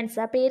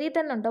എലമെൻറ്റ്സ്. ആ പേരിൽ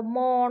തന്നെ ഉണ്ട്,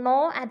 മോണോ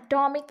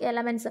അറ്റോമിക്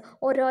എലമെൻറ്റ്സ്.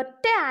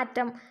 ഒരൊറ്റ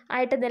ആറ്റം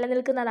ആയിട്ട്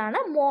നിലനിൽക്കുന്നതാണ്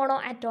mono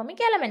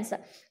atomic elements.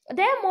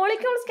 Their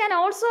molecules can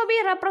also be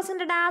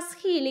represented as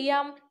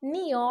helium,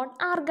 neon,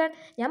 argon.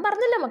 ഞാൻ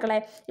പറഞ്ഞില്ല മക്കളെ,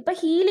 ഇപ്പം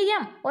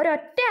ഹീലിയം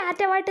ഒരൊറ്റ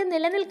ആറ്റമായിട്ട്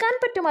നിലനിൽക്കാൻ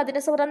പറ്റും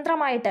അതിന്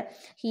സ്വതന്ത്രമായിട്ട്.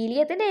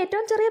 ഹീലിയത്തിൻ്റെ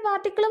ഏറ്റവും ചെറിയ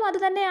പാർട്ടിക്കിളും അത്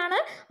തന്നെയാണ്.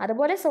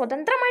 അതുപോലെ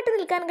സ്വതന്ത്രമായിട്ട്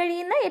നിൽക്കാൻ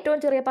കഴിയുന്ന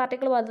ഏറ്റവും ചെറിയ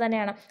പാർട്ടിക്കിളും അത്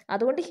തന്നെയാണ്.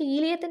 അതുകൊണ്ട്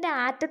ഹീലിയത്തിൻ്റെ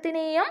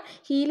ആറ്റത്തിനെയും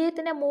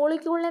ഹീലിയത്തിൻ്റെ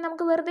മോളിക്യൂളിനെ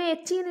നമുക്ക് വെറുതെ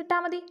എച്ച്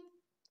ഇട്ടാൽ മതി.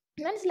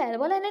 മനസ്സിലായി?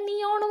 അതുപോലെ തന്നെ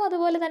നിയോണും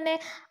അതുപോലെ തന്നെ,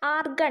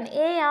 ആർഗൺ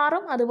AR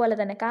അതുപോലെ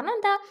തന്നെ. കാരണം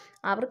എന്താ?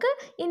 അവർക്ക്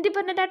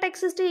ഇൻഡിപെൻഡൻ്റ് ആയിട്ട്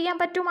എക്സിസ്റ്റ് ചെയ്യാൻ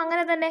പറ്റും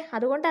അങ്ങനെ തന്നെ.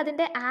 അതുകൊണ്ട്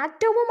അതിൻ്റെ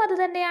ആറ്റവും അത്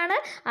തന്നെയാണ്,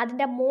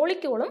 അതിൻ്റെ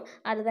മോളിക്യൂളും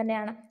അത്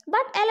തന്നെയാണ്.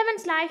 But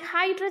elements like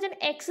hydrogen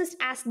exist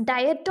as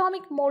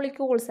diatomic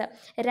molecules.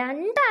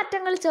 രണ്ട്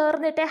ആറ്റങ്ങൾ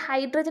ചേർന്നിട്ട്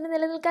ഹൈഡ്രജന്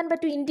നിലനിൽക്കാൻ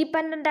പറ്റും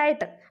ഇൻഡിപെൻഡൻ്റ്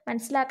ആയിട്ട്.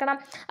 മനസ്സിലാക്കണം.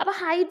 അപ്പോൾ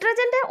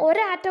ഹൈഡ്രജൻ്റെ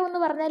ഒരാറ്റം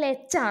എന്ന് പറഞ്ഞാൽ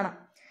H ആണ്.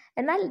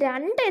 എന്നാൽ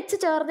 2 H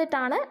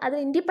ചേർന്നിട്ടാണ് അത്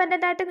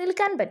ഇൻഡിപെൻഡൻ്റ് ആയിട്ട്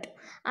നിൽക്കാൻ പറ്റും.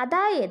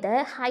 അതായത്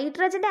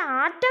ഹൈഡ്രജൻ്റെ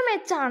ആറ്റം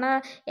H ആണ്,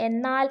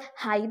 എന്നാൽ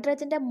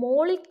ഹൈഡ്രജൻ്റെ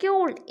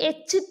മോളിക്യൂൾ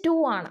H2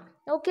 ആണ്.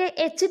 ഓക്കെ,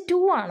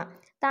 H2 ആണ്.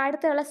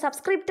 താഴത്തുള്ള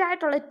സബ്സ്ക്രിപ്റ്റ്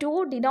ആയിട്ടുള്ള 2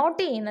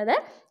 ഡിനോട്ട് ചെയ്യുന്നത്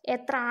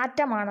എത്ര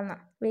ആറ്റമാണെന്ന്.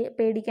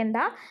 പേടിക്കണ്ട,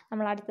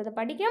 നമ്മൾ അടുത്തത്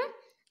പഠിക്കും.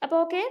 അപ്പോൾ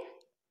ഓക്കെ,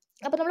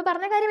 അപ്പോൾ നമ്മൾ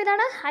പറഞ്ഞ കാര്യം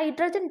ഇതാണ്,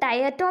 ഹൈഡ്രജൻ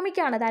ഡയറ്റോമിക്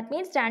ആണ്. ദാറ്റ്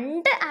മീൻസ്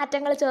 2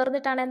 ആറ്റങ്ങൾ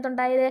ചേർന്നിട്ടാണ്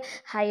എന്തുണ്ടായത്?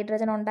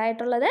 ഹൈഡ്രജൻ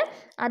ഉണ്ടായിട്ടുള്ളത്.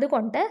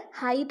 അതുകൊണ്ട്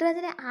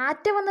ഹൈഡ്രജൻ്റെ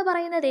ആറ്റം എന്ന്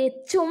പറയുന്നത്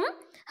Hഉം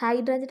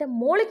ഹൈഡ്രജൻ്റെ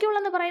മോളിക്യൂൾ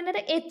എന്ന് പറയുന്നത്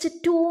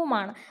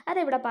H2ഉമാണ്.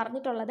 അതെവിടെ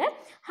പറഞ്ഞിട്ടുള്ളത്.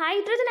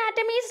 Hydrogen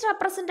atom is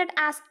represented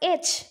as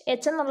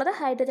H എന്നുള്ളത്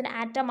hydrogen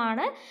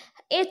ആറ്റമാണ്.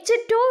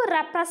 H2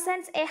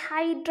 represents A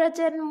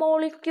hydrogen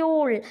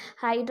molecule.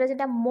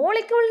 ഹൈഡ്രജൻ്റെ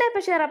മോളിക്യൂളിനെ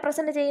പക്ഷേ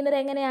റെപ്രസെൻറ്റ് ചെയ്യുന്നത്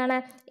എങ്ങനെയാണ്?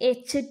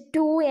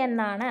 H2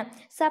 എന്നാണ്.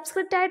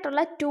 സബ്സ്ക്രിപ്റ്റ്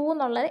ആയിട്ടുള്ള 2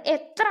 എന്നുള്ളത്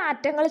എത്ര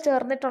ആറ്റങ്ങൾ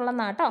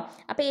ചേർന്നിട്ടുള്ളതെന്നാണ് കേട്ടോ.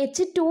 അപ്പോൾ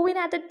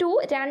H2വിനകത്ത്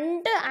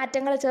 2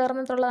 ആറ്റങ്ങൾ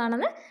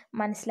ചേർന്നിട്ടുള്ളതാണെന്ന്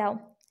മനസ്സിലാവും.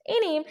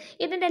 ഇനിയും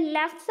ഇതിൻ്റെ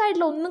ലെഫ്റ്റ്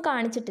സൈഡിൽ ഒന്നും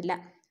കാണിച്ചിട്ടില്ല.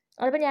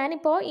 അതിപ്പോൾ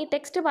ഞാനിപ്പോൾ ഈ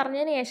ടെക്സ്റ്റ്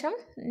പറഞ്ഞതിന് ശേഷം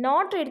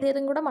നോട്ട്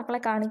എഴുതിയതും കൂടെ മക്കളെ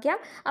കാണിക്കാം.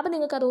 അപ്പോൾ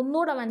നിങ്ങൾക്കത്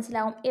ഒന്നുകൂടെ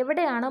മനസ്സിലാവും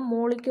എവിടെയാണ്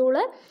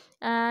മോളിക്യൂള്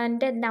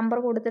ൻ്റെ നമ്പർ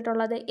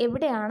കൊടുത്തിട്ടുള്ളത്,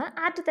 എവിടെയാണ്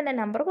ആറ്റത്തിൻ്റെ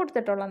നമ്പർ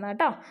കൊടുത്തിട്ടുള്ളതെന്ന്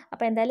കേട്ടോ.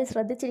 അപ്പോൾ എന്തായാലും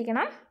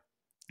ശ്രദ്ധിച്ചിരിക്കണം.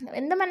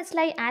 എന്ത്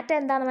മനസ്സിലായി? ആറ്റം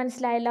എന്താണെന്ന്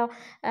മനസ്സിലായല്ലോ,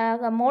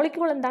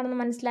 മോളിക്യൂൾ എന്താണെന്ന്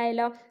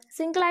മനസ്സിലായല്ലോ.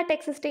 സിംഗിളായിട്ട്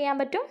എക്സിസ്റ്റ് ചെയ്യാൻ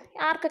പറ്റും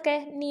ആർക്കൊക്കെ?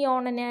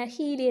 നിയോണിന്,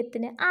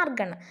 ഹീലിയത്തിന്,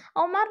 ആർഗണ്.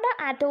 അവന്മാരുടെ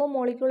ആറ്റവും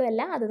മോളിക്യൂളും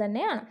എല്ലാം അത്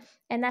തന്നെയാണ്.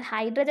 എന്നാൽ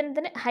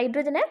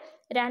ഹൈഡ്രജന്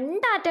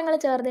 2 ആറ്റങ്ങൾ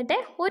ചേർന്നിട്ട്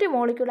ഒരു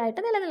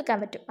മോളിക്യൂളായിട്ട് നിലനിൽക്കാൻ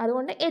പറ്റും.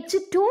 അതുകൊണ്ട്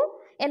H2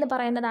 എന്ന്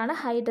പറയുന്നതാണ്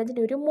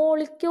ഹൈഡ്രജൻ്റെ ഒരു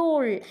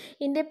മോളിക്യൂൾ.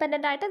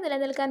 ഇൻഡിപെൻഡൻ്റ് ആയിട്ട്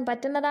നിലനിൽക്കാൻ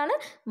പറ്റുന്നതാണ്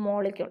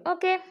molecule.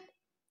 Okay.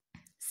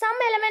 Some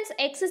elements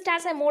exist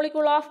as a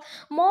molecule of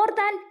more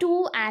than 2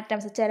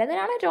 atoms.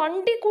 ചിലതിനാണ്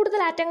 2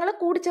 കൂടുതൽ ആറ്റങ്ങൾ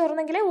കൂടി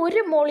ചേർന്നെങ്കിൽ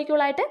ഒരു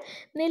മോളിക്യൂളായിട്ട്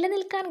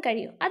നിലനിൽക്കാൻ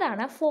കഴിയും.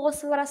 അതാണ്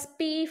ഫോസ്ഫറസ്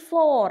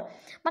P4.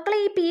 മക്കളെ,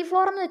 ഈ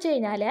P4 എന്ന് വെച്ച്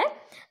കഴിഞ്ഞാൽ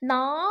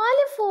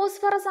 4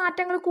 ഫോസ്ഫറസ്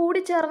ആറ്റങ്ങൾ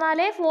കൂടി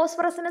ചേർന്നാലേ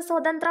ഫോസ്ഫറസിന്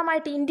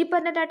സ്വതന്ത്രമായിട്ട്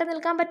ഇൻഡിപെൻഡൻ്റ് ആയിട്ട്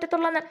നിൽക്കാൻ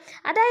പറ്റത്തുള്ളൂ.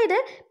 അതായത്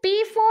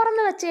P4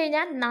 എന്ന് വെച്ച്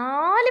കഴിഞ്ഞാൽ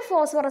 4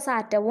 ഫോസ്ഫറസ്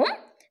ആറ്റവും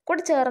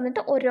കൂടി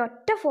ചേർന്നിട്ട്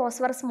ഒരൊറ്റ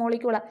ഫോസ്ഫറസ്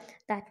മോളിക്യൂളാണ്.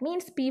 ദാറ്റ്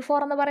മീൻസ് P4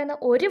 എന്ന് പറയുന്ന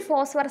ഒരു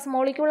ഫോസ്ഫറസ്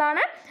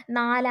മോളിക്യൂളാണ്,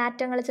 4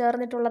 ആറ്റങ്ങൾ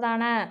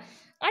ചേർന്നിട്ടുള്ളതാണ്.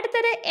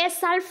 അടുത്തത്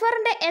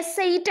സൾഫറിൻ്റെ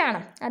S8 ആണ്.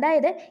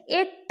 അതായത്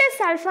 8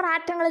 സൾഫർ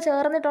ആറ്റങ്ങൾ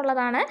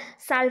ചേർന്നിട്ടുള്ളതാണ്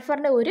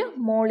സൾഫറിൻ്റെ ഒരു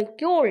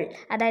മോളിക്യൂൾ.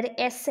 അതായത്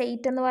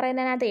S8 എന്ന്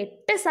പറയുന്നതിനകത്ത്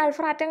 8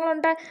 സൾഫർ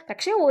ആറ്റങ്ങളുണ്ട്,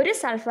 പക്ഷേ ഒരു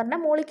സൾഫറിൻ്റെ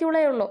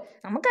മോളിക്യൂളേ ഉള്ളൂ.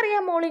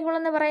 നമുക്കറിയാം മോളിക്യൂൾ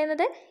എന്ന്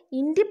പറയുന്നത്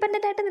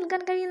ഇൻഡിപെൻഡൻ്റ് ആയിട്ട്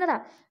നിൽക്കാൻ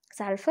കഴിയുന്നതാണ്.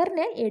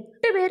 സൾഫറിന്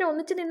 8 പേര്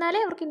ഒന്നിച്ച് നിന്നാലേ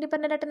അവർക്ക്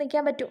ഇൻഡിപെൻഡൻ്റ് ആയിട്ട്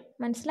നിൽക്കാൻ പറ്റൂ.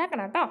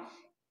 മനസ്സിലാക്കണം കേട്ടോ.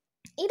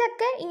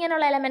 ഇതൊക്കെ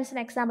ഇങ്ങനെയുള്ള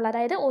എലമെൻറ്റ്സിന് എക്സാമ്പിൾ.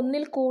 അതായത്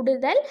 2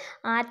 കൂടുതൽ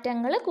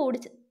ആറ്റങ്ങൾ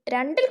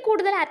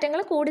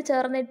കൂടി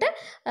ചേർന്നിട്ട്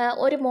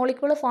ഒരു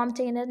മോളിക്യൂൾ ഫോം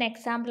ചെയ്യുന്നതിന്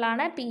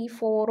എക്സാമ്പിളാണ്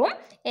P4ഉം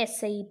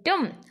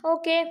S8ഉം.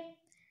 Okay.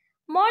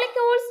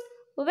 Molecules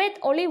with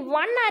only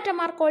one atom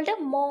are called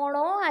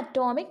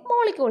monoatomic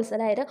molecules.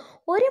 അതായത്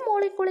ഒരു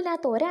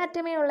മോളിക്യൂളിനകത്ത് ഒരു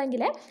ആറ്റമേ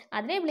ഉള്ളെങ്കിൽ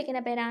അതിനെ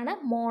വിളിക്കുന്ന പേരാണ്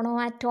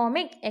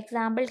monoatomic.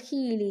 Example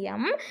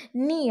helium,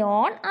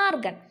 neon,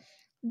 argon.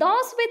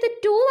 Those with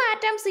 2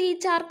 atoms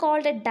each are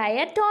called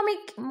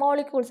diatomic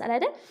molecules.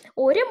 അതായത്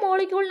ഒരു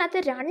മോളിക്യൂളിനകത്ത്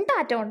 2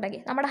 ആറ്റം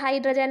ഉണ്ടെങ്കിൽ, നമ്മുടെ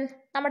ഹൈഡ്രജൻ,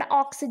 നമ്മുടെ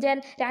ഓക്സിജൻ,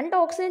 2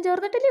 ഓക്സിജൻ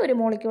ചേർന്നിട്ടല്ലേ ഒരു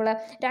മോളിക്യൂള്,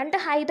 2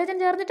 ഹൈഡ്രജൻ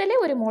ചേർന്നിട്ടല്ലേ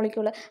ഒരു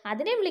മോളിക്യൂള്,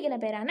 അതിനെ വിളിക്കുന്ന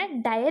പേരാണ്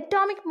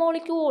diatomic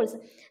molecules.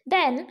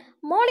 Then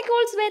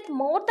molecules with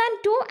more than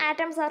 2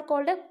 atoms are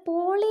called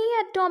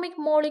polyatomic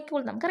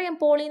molecule. നമുക്കറിയാം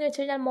പോളി എന്ന്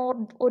വെച്ച് കഴിഞ്ഞാൽ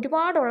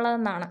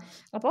ഒരുപാടുള്ളതെന്നാണ്.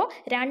 അപ്പോൾ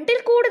 2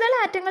 കൂടുതൽ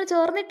ആറ്റങ്ങൾ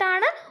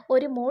ചേർന്നിട്ടാണ്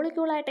ഒരു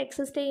മോളിക്യൂളായിട്ട്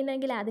എക്സിസ്റ്റ്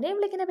ചെയ്യുന്നതെങ്കിൽ അതിനെ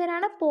വിളിക്കുന്ന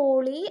പേരാണ്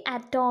പോളി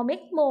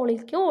അറ്റോമിക്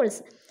മോളിക്യൂൾസ്.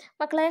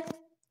 മക്കളെ,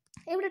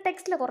 ഇവിടെ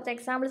ടെക്സ്റ്റിൽ കുറച്ച്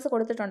എക്സാമ്പിൾസ്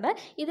കൊടുത്തിട്ടുണ്ട്.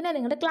 ഇതിനെ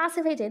നിങ്ങൾ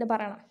ക്ലാസിഫൈ ചെയ്ത്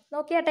പറയണം.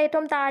 നോക്കിയാട്ടെ,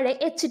 ഏറ്റവും താഴെ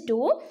H2,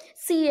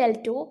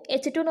 Cl2.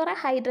 H2 എന്ന്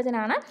പറയുന്നത് ഹൈഡ്രജൻ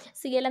ആണ്,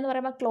 Cl എന്ന്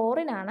പറയുമ്പോൾ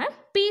ക്ലോറിൻ ആണ്,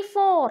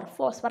 P4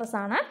 ഫോസ്ഫറസ്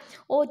ആണ്,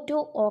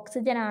 O2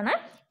 ഓക്സിജൻ ആണ്,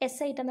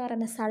 S8 എന്ന്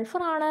പറയുന്നത്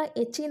സൾഫർ ആണ്,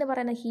 He എന്ന്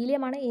പറയുന്നത്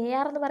ഹീലിയം ആണ്,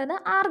 Ar എന്ന്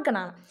പറയുന്നത് ആർഗൺ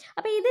ആണ്.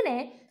 അപ്പോൾ ഇതിനെ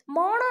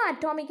മോണോ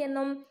അറ്റോമിക്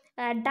എന്നും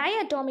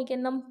ഡയറ്റോമിക്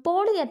എന്നും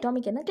പോളി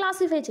അറ്റോമിക് എന്നും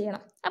ക്ലാസിഫൈ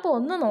ചെയ്യണം. അപ്പോൾ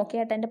ഒന്ന്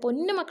നോക്കിയാട്ടെ എൻ്റെ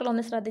പൊന്നു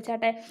മക്കളൊന്ന്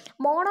ശ്രദ്ധിച്ചാട്ടെ.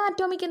 മോണോ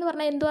അറ്റോമിക് എന്ന്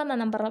പറഞ്ഞാൽ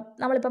എന്തുവാണെന്നാണ്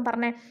നമ്മളിപ്പം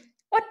പറഞ്ഞത്?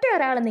 ഒറ്റ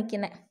ഒരാൾ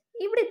നിൽക്കുന്നത്.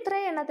 ഇവിടെ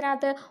ഇത്രയും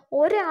എണ്ണത്തിനകത്ത്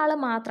ഒരാൾ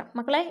മാത്രം.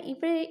 മക്കളെ,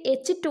 ഇപ്പോൾ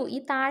H2 ഈ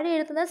താഴെ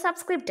എഴുതുന്നത്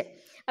സബ്സ്ക്രിപ്റ്റ്.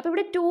 അപ്പോൾ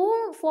ഇവിടെ 2,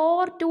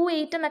 4, 2,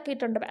 8 എന്നൊക്കെ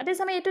ഇട്ടുണ്ട്.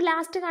 അതേസമയം ഏറ്റവും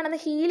ലാസ്റ്റ് കാണുന്ന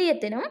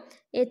ഹീലിയത്തിനും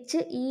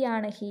He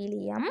ആണ്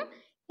ഹീലിയം,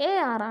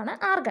 Ar ആണ്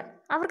ആർഗൺ.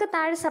 അവർക്ക്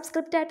താഴെ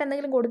സബ്സ്ക്രിപ്റ്റ് ആയിട്ട്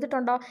എന്തെങ്കിലും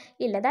കൊടുത്തിട്ടുണ്ടോ?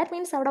 ഇല്ല. ദാറ്റ്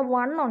മീൻസ് അവിടെ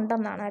 1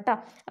 ഉണ്ടെന്നാണ് കേട്ടോ.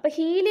 അപ്പോൾ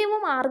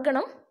ഹീലിയവും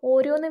ആർഗണും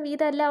ഓരോന്ന്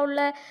വീതമല്ല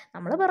ഉള്ളത്.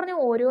 നമ്മൾ പറഞ്ഞു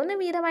ഓരോന്ന്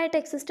വീതമായിട്ട്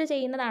എക്സിസ്റ്റ്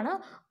ചെയ്യുന്നതാണ്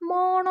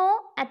മോണോ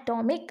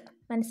അറ്റോമിക്.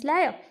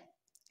 മനസ്സിലായോ?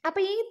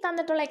 അപ്പോൾ ഈ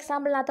തന്നിട്ടുള്ള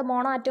എക്സാമ്പിളിനകത്ത്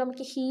മോണോ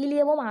അറ്റോമിക്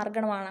ഹീലിയവും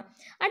ആർഗണുമാണ്.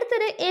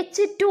 അടുത്തത്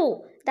H2.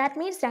 ദാറ്റ്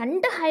മീൻസ്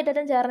 2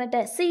 ഹൈഡ്രജൻ ചേർന്നിട്ട്,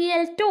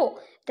 Cl2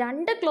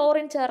 2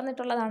 ക്ലോറിൻ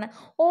ചേർന്നിട്ടുള്ളതാണ്,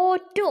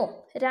 O2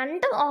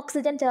 2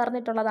 ഓക്സിജൻ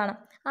ചേർന്നിട്ടുള്ളതാണ്.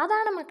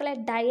 അതാണ് മക്കളെ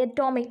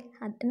ഡയറ്റോമിക്.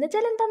 എന്ന്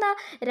വെച്ചാൽ എന്താ,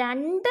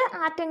 2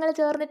 ആറ്റങ്ങൾ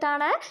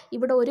ചേർന്നിട്ടാണ്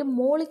ഇവിടെ ഒരു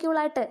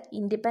മോളിക്യൂളായിട്ട്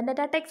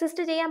ഇൻഡിപെൻഡൻ്റ് ആയിട്ട്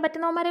എക്സിസ്റ്റ് ചെയ്യാൻ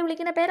പറ്റുന്നവന്മാരെ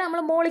വിളിക്കുന്ന പേര്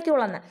നമ്മൾ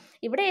മോളിക്യൂളെന്ന്.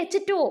 ഇവിടെ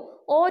H2,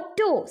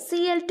 O2,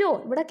 Cl2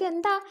 ഇവിടെയൊക്കെ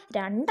എന്താ,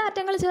 2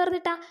 ആറ്റങ്ങൾ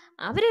ചേർന്നിട്ടാ,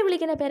 അവരെ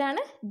വിളിക്കുന്ന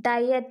പേരാണ്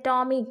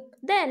ഡയറ്റോമിക്.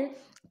 ദെൻ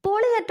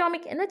പോളി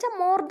അറ്റോമിക് എന്ന് വെച്ചാൽ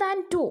മോർ ദാൻ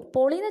 2.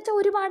 പോളി എന്ന് വെച്ചാൽ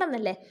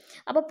ഒരുപാടെന്നല്ലേ.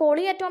 അപ്പോൾ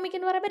പോളി അറ്റോമിക്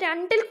എന്ന് പറയുമ്പോൾ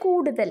 2ൽ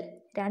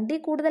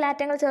കൂടുതൽ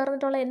ആറ്റങ്ങൾ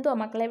ചേർന്നിട്ടുള്ള എന്തുവാ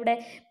മക്കളെ? ഇവിടെ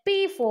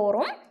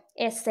P4ഉം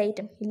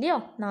S8ഉം ഇല്ലയോ?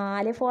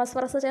 4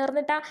 ഫോസ്ഫറസ്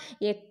ചേർന്നിട്ടാ,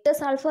 8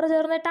 സൾഫർ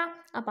ചേർന്നിട്ടാ.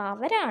 അപ്പോൾ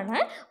അവരാണ്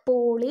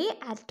പോളി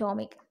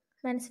അറ്റോമിക്.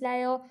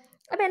 മനസ്സിലായോ?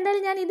 അപ്പോൾ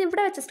എന്തായാലും ഞാൻ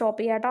ഇതിവിടെ വെച്ച് സ്റ്റോപ്പ്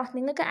ചെയ്യാം കേട്ടോ.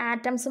 നിങ്ങൾക്ക്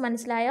ആറ്റംസ്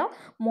മനസ്സിലായോ,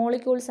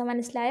 മോളിക്യൂൾസ്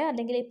മനസ്സിലായോ,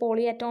 അല്ലെങ്കിൽ ഈ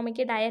poly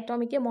atomic,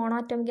 diatomic, mono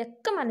atomic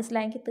ഒക്കെ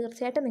മനസ്സിലായെങ്കിൽ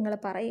തീർച്ചയായിട്ടും നിങ്ങൾ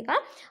പറയുക.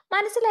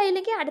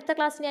 മനസ്സിലായില്ലെങ്കിൽ അടുത്ത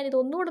ക്ലാസ് ഞാൻ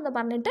ഇതൊന്നുകൂടെ ഒന്ന്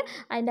പറഞ്ഞിട്ട്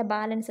അതിൻ്റെ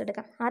ബാലൻസ്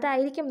എടുക്കാം.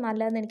 അതായിരിക്കും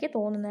നല്ലതെന്ന് എനിക്ക്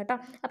തോന്നുന്നു കേട്ടോ.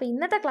 അപ്പോൾ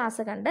ഇന്നത്തെ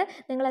ക്ലാസ് കണ്ട്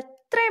നിങ്ങൾ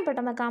എത്രയും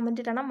പെട്ടെന്ന്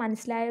കമൻറ്റ് ഇടണം,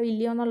 മനസ്സിലായോ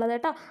ഇല്ലയോ എന്നുള്ളത്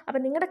കേട്ടോ.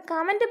 അപ്പോൾ നിങ്ങളുടെ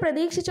കമൻറ്റ്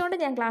പ്രതീക്ഷിച്ചുകൊണ്ട്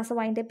ഞാൻ ക്ലാസ്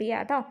വൈൻഡപ്പ്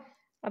ചെയ്യാം കേട്ടോ.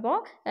 അപ്പോൾ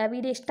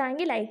വീഡിയോ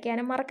ഇഷ്ടമെങ്കിൽ ലൈക്ക്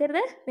ചെയ്യാനും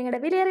മറക്കരുത്.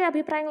 നിങ്ങളുടെ വിലയേറിയ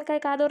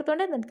അഭിപ്രായങ്ങൾക്കായി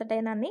കാതോർത്തുകൊണ്ട് നിർത്തട്ടെ.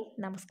 നന്ദി,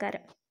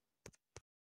 നമസ്കാരം.